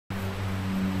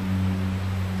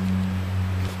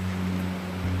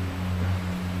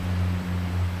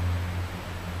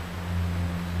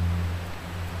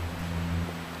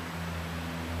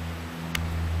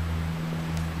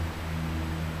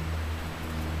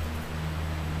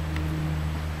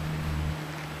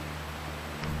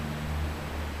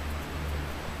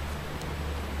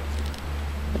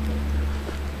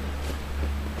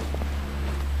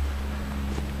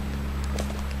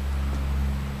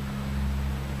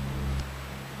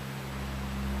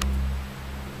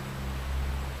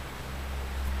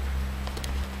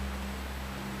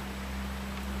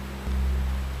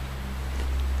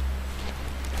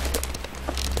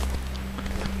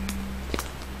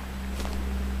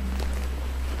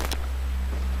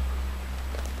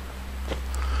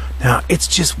Now, it's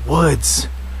just woods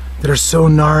that are so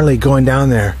gnarly going down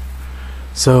there.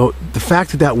 So the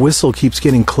fact that that whistle keeps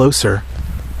getting closer,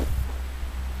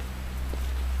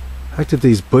 the fact that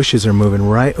these bushes are moving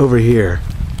right over here,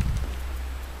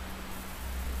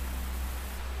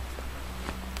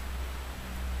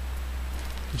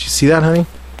 did you see that, honey?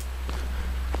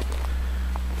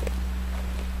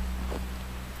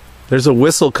 There's a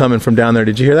whistle coming from down there.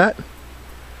 Did you hear that?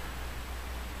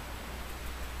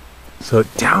 So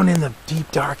down in the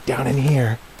deep dark down in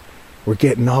here, we're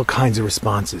getting all kinds of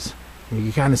responses. You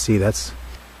can kind of see that's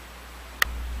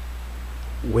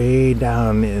way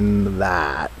down in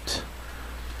that.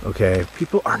 Okay,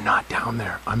 people are not down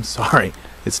there. I'm sorry.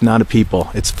 It's not a people.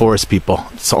 It's forest people.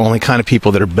 It's the only kind of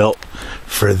people that are built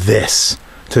for this,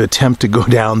 to attempt to go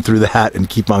down through that and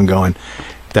keep on going.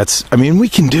 That's, I mean, we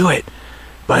can do it,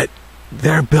 but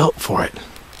they're built for it.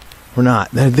 We're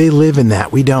not. They live in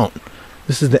that. We don't.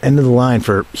 This is the end of the line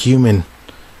for human.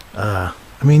 I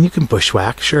mean, you can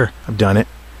bushwhack. Sure, I've done it.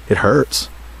 It hurts.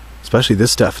 Especially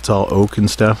this stuff. It's all oak and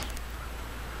stuff.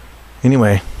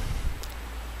 Anyway.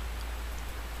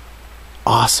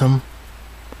 Awesome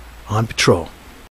on patrol.